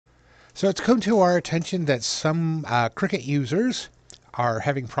So it's come to our attention that some Cricut users are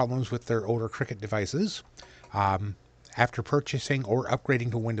having problems with their older Cricut devices um, after purchasing or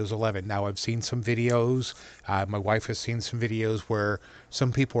upgrading to Windows 11. Now, I've seen some videos, my wife has seen some videos where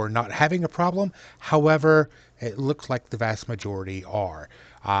some people are not having a problem. However, it looks like the vast majority are.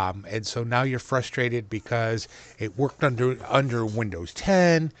 And so now you're frustrated because it worked under Windows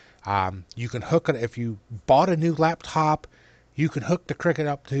 10. You can hook it if you bought a new laptop. You can hook the Cricut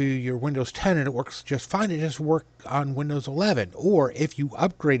up to your Windows 10 and it works just fine. It just worked on Windows 11. Or if you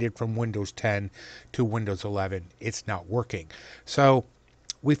upgraded from Windows 10 to Windows 11, it's not working. So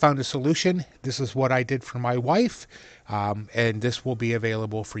we found a solution. This is what I did for my wife, and this will be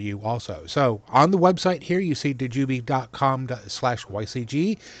available for you also. So on the website here, you see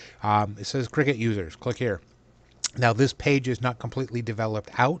dejubie.com/YCG. It says Cricut users. Click here. Now this page is not completely developed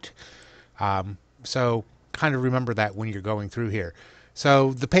out. So kind of remember that when you're going through here.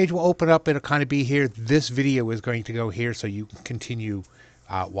 So the page will open up. It'll kind of be here. This video is going to go here so you can continue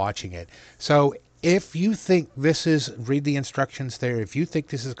watching it. So if you think this is, read the instructions there. If you think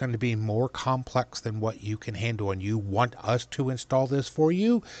this is going to be more complex than what you can handle and you want us to install this for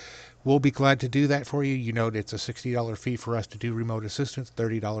you, we'll be glad to do that for you. You know, it's a $60 fee for us to do remote assistance,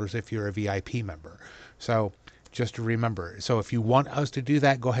 $30 if you're a VIP member. So just to remember. So if you want us to do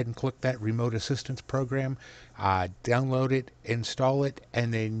that, go ahead and click that remote assistance program, download it, install it,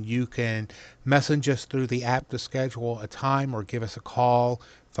 and then you can message us through the app to schedule a time or give us a call.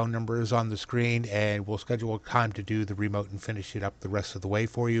 Phone number is on the screen, and we'll schedule a time to do the remote and finish it up the rest of the way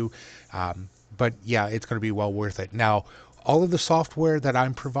for you. But yeah, it's going to be well worth it. Now, all of the software that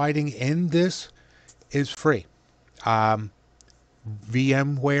I'm providing in this is free.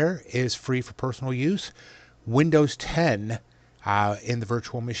 VMware is free for personal use. Windows 10 in the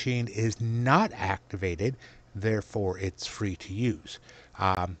virtual machine is not activated, therefore it's free to use.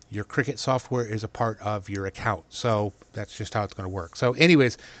 Your Cricut software is a part of your account, so that's just how it's going to work. So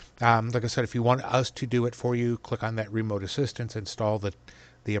anyways, like I said, if you want us to do it for you, click on that remote assistance, install the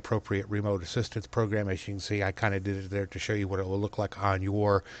appropriate remote assistance program. As you can see, I kind of did it there to show you what it will look like on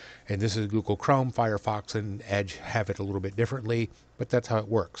your, and this is Google Chrome. Firefox and Edge have it a little bit differently, but that's how it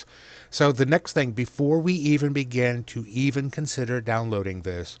works. So the next thing, before we even begin to even consider downloading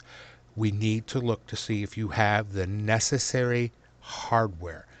this, we need to look to see if you have the necessary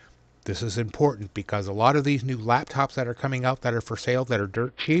hardware. This is important because a lot of these new laptops that are coming out that are for sale, that are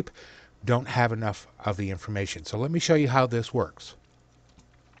dirt cheap, don't have enough of the information. So let me show you how this works.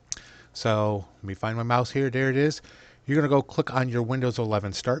 So let me find my mouse here. There it is. You're going to go click on your Windows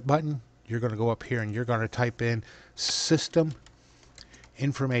 11 Start button. You're going to go up here and you're going to type in System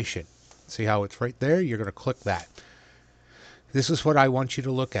Information. See how it's right there? You're going to click that. This is what I want you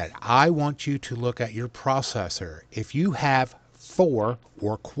to look at. I want you to look at your processor. If you have 4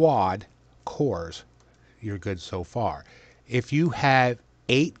 or quad cores, you're good so far. If you have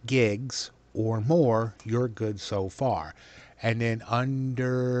 8 gigs or more, you're good so far. And then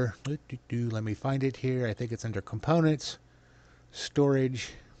under, let me find it here. I think it's under Components, Storage.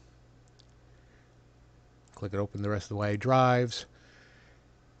 Click it open the rest of the way. Drives.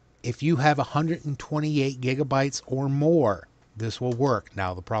 If you have 128 gigabytes or more, this will work.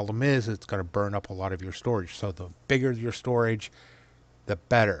 Now, the problem is it's going to burn up a lot of your storage. So the bigger your storage, the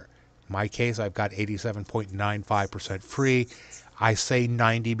better. In my case, I've got 87.95% free. I say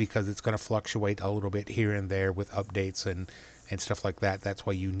 90 because it's going to fluctuate a little bit here and there with updates and stuff like that. That's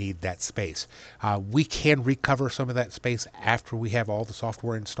why you need that space. We can recover some of that space after we have all the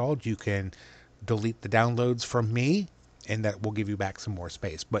software installed. You can delete the downloads from me, and that will give you back some more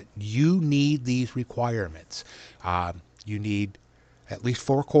space. But you need these requirements. You need at least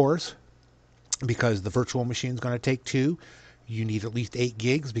 4 cores because the virtual machine is going to take 2. You need at least 8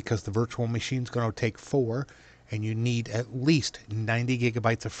 gigs because the virtual machine is going to take 4. And you need at least 90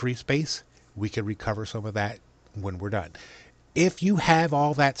 gigabytes of free space. We can recover some of that when we're done. If you have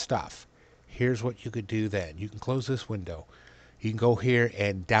all that stuff, here's what you could do then. You can close this window. You can go here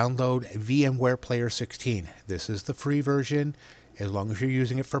and download VMware Player 16. This is the free version as long as you're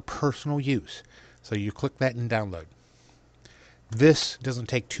using it for personal use. So you click that and download. This doesn't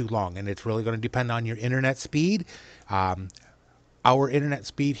take too long, and it's really going to depend on your internet speed. Our internet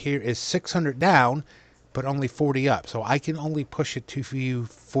speed here is 600 down, but only 40 up. So I can only push it to you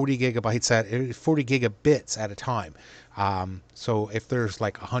 40 gigabits at a time. So if there's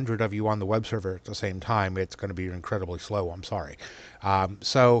like 100 of you on the web server at the same time, it's going to be incredibly slow. I'm sorry.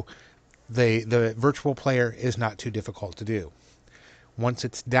 So the virtual player is not too difficult to do. Once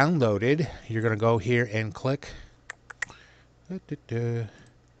it's downloaded, you're going to go here and click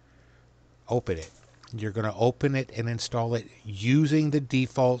open it. You're going to open it and install it using the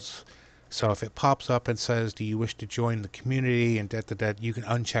defaults So if it pops up and says, do you wish to join the community and you can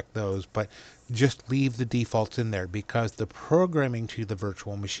uncheck those, but just leave the defaults in there because the programming to the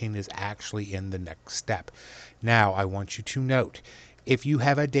virtual machine is actually in the next step. Now, I want you to note, if you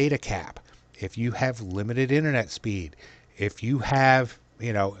have a data cap, if you have limited internet speed, if you have,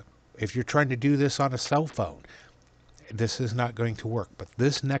 if you're trying to do this on a cell phone, this is not going to work. But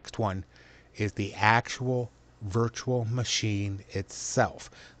this next one is the actual virtual machine itself.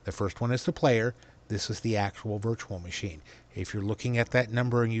 The first one is the player. This is the actual virtual machine. If you're looking at that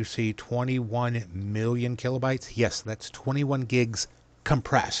number and you see 21 million kilobytes, yes, that's 21 gigs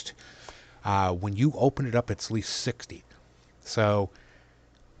compressed. When you open it up, it's at least 60. So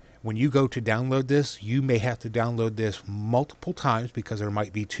when you go to download this, you may have to download this multiple times because there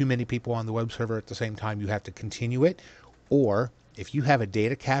might be too many people on the web server at the same time. You have to continue it. Or if you have a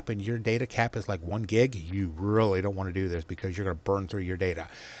data cap and your data cap is like 1 gig, you really don't want to do this because you're going to burn through your data.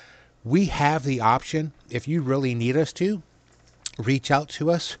 We have the option, if you really need us to, reach out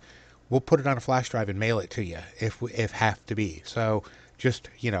to us. We'll put it on a flash drive and mail it to you if have to be. So just,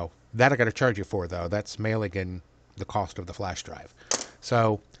 that I got to charge you for, though. That's mailing and the cost of the flash drive.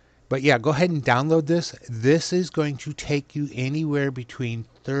 So, but yeah, go ahead and download this. This is going to take you anywhere between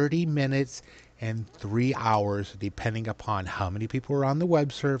 30 minutes and 3 hours, depending upon how many people are on the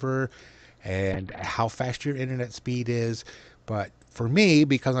web server and how fast your internet speed is. But for me,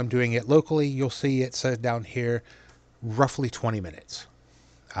 because I'm doing it locally, you'll see it says down here, roughly 20 minutes.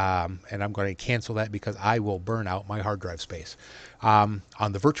 And I'm going to cancel that because I will burn out my hard drive space on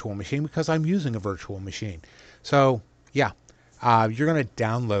the virtual machine because I'm using a virtual machine. So yeah, you're going to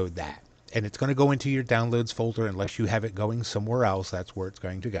download that. And it's going to go into your downloads folder unless you have it going somewhere else. That's where it's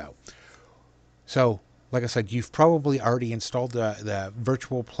going to go. So, like I said, you've probably already installed the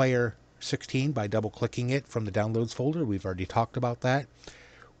Virtual Player 16 by double-clicking it from the Downloads folder. We've already talked about that.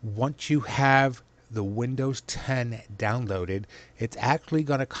 Once you have the Windows 10 downloaded, it's actually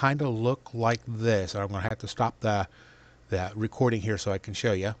going to kind of look like this. I'm going to have to stop the recording here so I can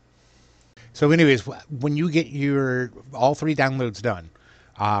show you. So anyways, when you get your all 3 downloads done,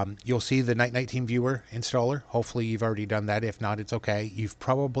 you'll see the Night Team Viewer installer. Hopefully you've already done that. If not, it's okay. You've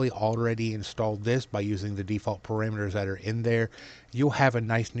probably already installed this by using the default parameters that are in there. You'll have a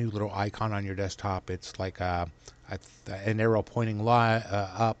nice new little icon on your desktop. It's like an arrow pointing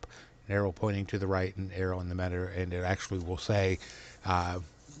up, an arrow pointing to the right, an arrow in the middle, and it actually will say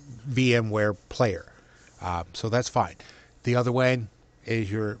VMware Player. So that's fine. The other way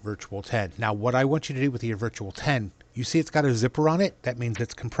is your Virtual 10. Now, what I want you to do with your Virtual 10, you see it's got a zipper on it. That means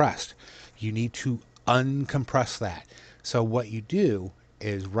it's compressed. You need to uncompress that. So what you do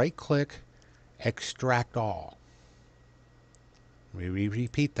is right-click, extract all. We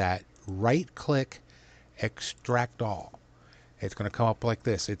repeat that. Right-click, extract all. It's going to come up like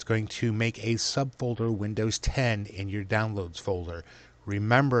this. It's going to make a subfolder Windows 10 in your downloads folder.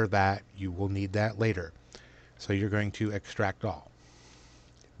 Remember that you will need that later. So you're going to extract all.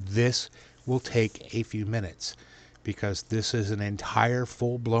 This will take a few minutes because this is an entire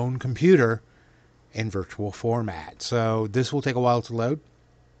full-blown computer in virtual format. So this will take a while to load,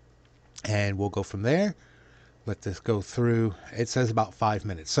 and we'll go from there. Let this go through. It says about 5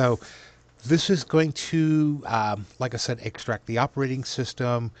 minutes. So this is going to, like I said, extract the operating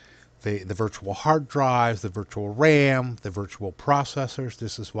system, the virtual hard drives, the virtual RAM, the virtual processors.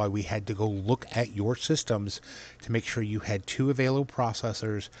 This is why we had to go look at your systems to make sure you had 2 available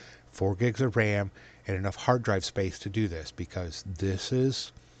processors, 4 gigs of RAM, and enough hard drive space to do this, because this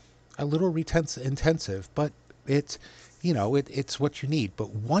is a little intensive, but it's, it's what you need. But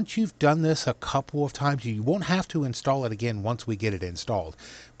once you've done this a couple of times, you won't have to install it again once we get it installed.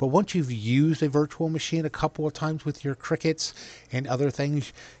 But once you've used a virtual machine a couple of times with your Cricuts and other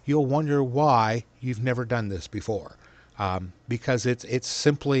things, you'll wonder why you've never done this before. Because it's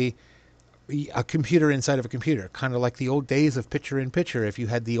simply a computer inside of a computer, kind of like the old days of picture-in-picture. If you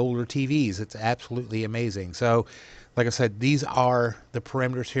had the older TVs, it's absolutely amazing. So like I said, these are the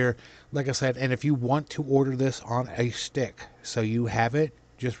parameters here. Like I said, and if you want to order this on a stick, so you have it,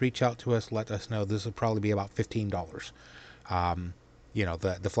 just reach out to us, let us know. This will probably be about $15.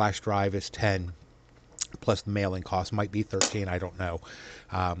 The flash drive is $10, plus the mailing cost might be $13, I don't know.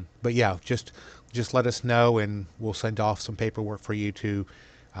 But yeah, just let us know, and we'll send off some paperwork for you to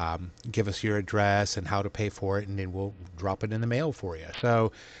give us your address and how to pay for it, and then we'll drop it in the mail for you.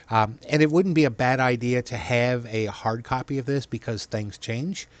 So, and it wouldn't be a bad idea to have a hard copy of this because things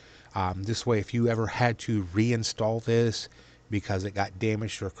change. This way, if you ever had to reinstall this because it got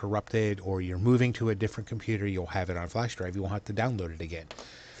damaged or corrupted, or you're moving to a different computer, you'll have it on a flash drive. You won't have to download it again.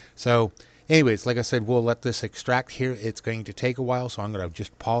 So Anyways, like I said, we'll let this extract here. It's going to take a while, so I'm going to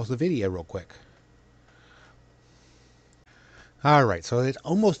just pause the video real quick. All right, so it's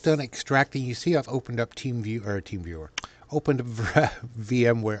almost done extracting. You see I've opened up TeamViewer. Opened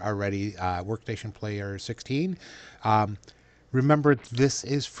VMware already, Workstation Player 16. Remember, this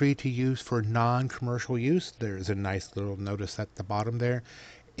is free to use for non-commercial use. There's a nice little notice at the bottom there.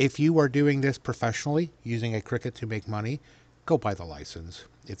 If you are doing this professionally, using a Cricut to make money, go buy the license.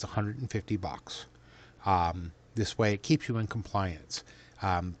 It's $150. This way it keeps you in compliance.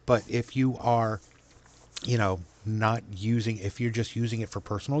 But if you are, not using, if you're just using it for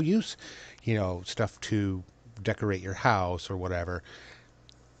personal use, stuff to decorate your house or whatever,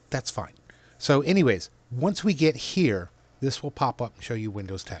 that's fine. So anyways, once we get here, this will pop up and show you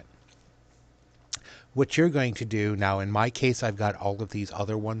Windows 10. What you're going to do now, in my case, I've got all of these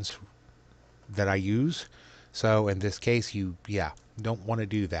other ones that I use. So in this case, you don't want to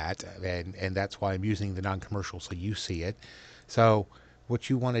do that. And that's why I'm using the non-commercial so you see it. So what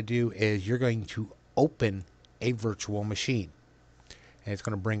you want to do is you're going to open a virtual machine. And it's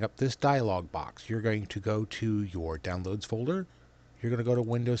going to bring up this dialog box. You're going to go to your downloads folder. You're going to go to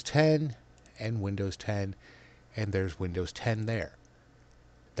Windows 10 and Windows 10, and there's Windows 10 there.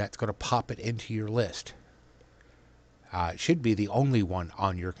 That's going to pop it into your list. It should be the only one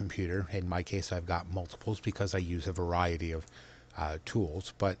on your computer. In my case, I've got multiples because I use a variety of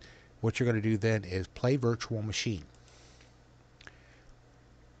tools. But what you're going to do then is play virtual machine.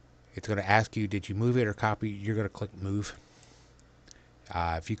 It's going to ask you, did you move it or copy? You're going to click move.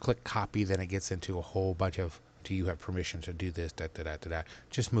 If you click copy, then it gets into a whole bunch of, do you have permission to do this,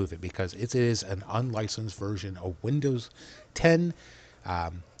 Just move it because it is an unlicensed version of Windows 10.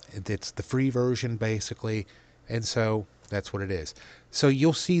 It's the free version basically. And so that's what it is. So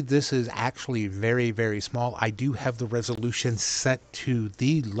you'll see this is actually very, very small. I do have the resolution set to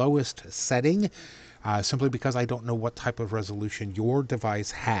the lowest setting. Simply because I don't know what type of resolution your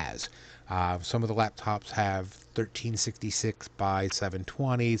device has. Some of the laptops have 1366 by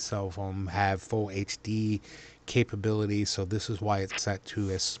 720. Some of them have full HD capability. So this is why it's set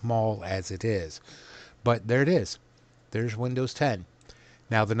to as small as it is. But there it is. There's Windows 10.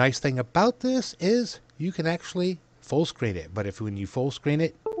 Now the nice thing about this is you can actually full screen it. But when you full screen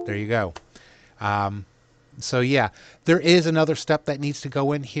it, there you go. So yeah, there is another step that needs to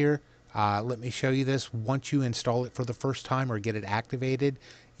go in here. Let me show you this. Once you install it for the first time or get it activated,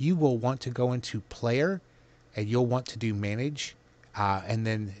 you will want to go into Player and you'll want to do Manage, and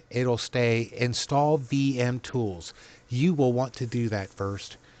then it'll stay Install VM Tools. You will want to do that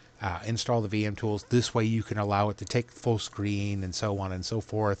first. Install the VM Tools. This way you can allow it to take full screen and so on and so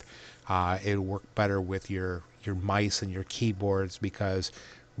forth. It'll work better with your mice and your keyboards because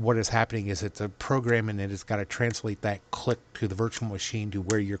what is happening is it's a program and it's got to translate that click to the virtual machine to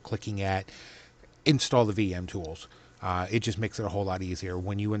where you're clicking at. Install the VM tools. It just makes it a whole lot easier.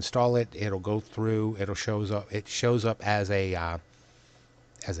 When you install it, it'll go through. It shows up as a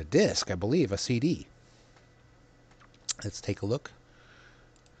disc, I believe, a CD. Let's take a look.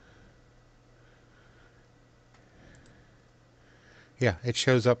 Yeah, it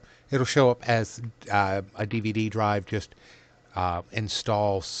shows up. It'll show up as a DVD drive. Just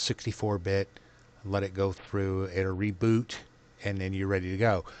install 64-bit, let it go through, it'll reboot, and then you're ready to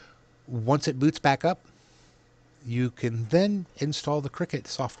go. Once it boots back up, you can then install the Cricut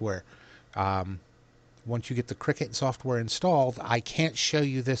software. Once you get the Cricut software installed, I can't show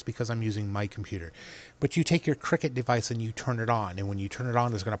you this because I'm using my computer, but you take your Cricut device and you turn it on, and when you turn it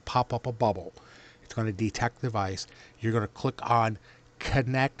on, it's going to pop up a bubble. It's going to detect the device. You're going to click on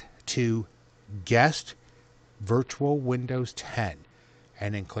Connect to Guest Virtual Windows 10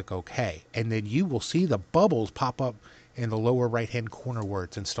 and then click OK, and then you will see the bubbles pop up in the lower right hand corner where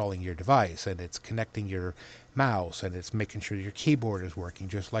it's installing your device and it's connecting your mouse and it's making sure your keyboard is working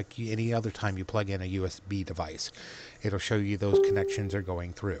just like any other time you plug in a USB device. It'll show you those connections are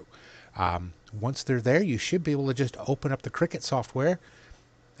going through. Once they're there, you should be able to just open up the Cricut software,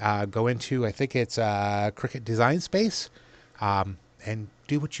 go into, I think it's Cricut Design Space, and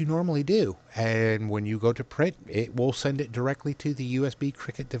do what you normally do. And when you go to print, it will send it directly to the USB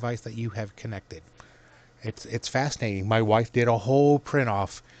Cricut device that you have connected. It's fascinating. My wife did a whole print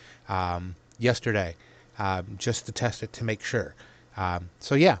off yesterday just to test it to make sure.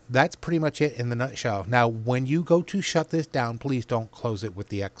 So yeah, that's pretty much it in the nutshell. Now, when you go to shut this down, please don't close it with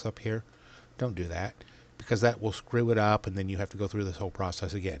the X up here. Don't do that because that will screw it up and then you have to go through this whole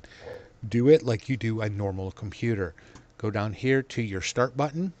process again. Do it like you do a normal computer. Go down here to your start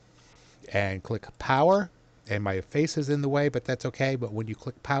button and click power, and my face is in the way, but that's okay. But when you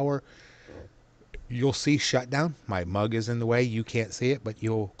click power, you'll see shutdown. My mug is in the way. You can't see it, but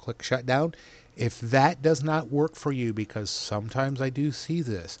you'll click shutdown. If that does not work for you, because sometimes I do see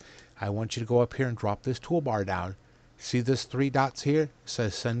this, I want you to go up here and drop this toolbar down. See this three dots here? It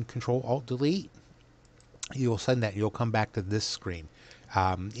says send Control Alt Delete. You'll send that. You'll come back to this screen.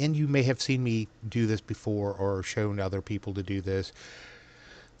 And you may have seen me do this before or shown other people to do this.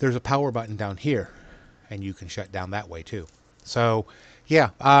 There's a power button down here, and you can shut down that way too. So,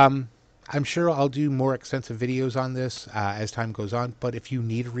 yeah, I'm sure I'll do more extensive videos on this as time goes on. But if you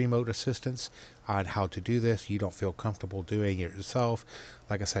need remote assistance on how to do this, you don't feel comfortable doing it yourself,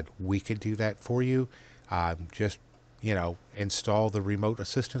 like I said, we could do that for you. Just, install the remote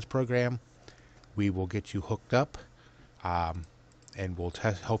assistance program. We will get you hooked up, and we'll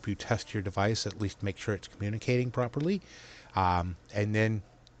help you test your device, at least make sure it's communicating properly. And then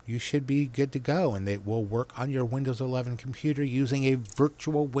you should be good to go, and it will work on your Windows 11 computer using a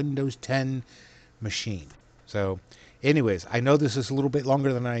virtual Windows 10 machine. So anyways, I know this is a little bit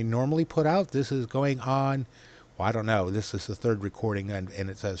longer than I normally put out. This is going on, well, I don't know, this is the third recording, and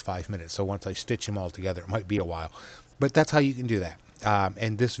it says 5 minutes. So once I stitch them all together, it might be a while. But that's how you can do that.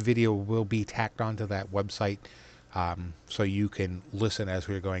 And this video will be tacked onto that website, so you can listen as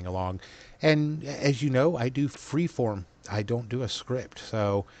we're going along. And as you know, I do freeform. I don't do a script.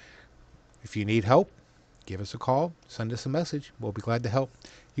 So if you need help, give us a call, send us a message. We'll be glad to help.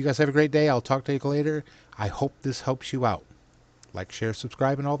 You guys have a great day. I'll talk to you later. I hope this helps you out. Like, share,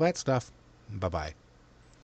 subscribe, and all that stuff. Bye-bye.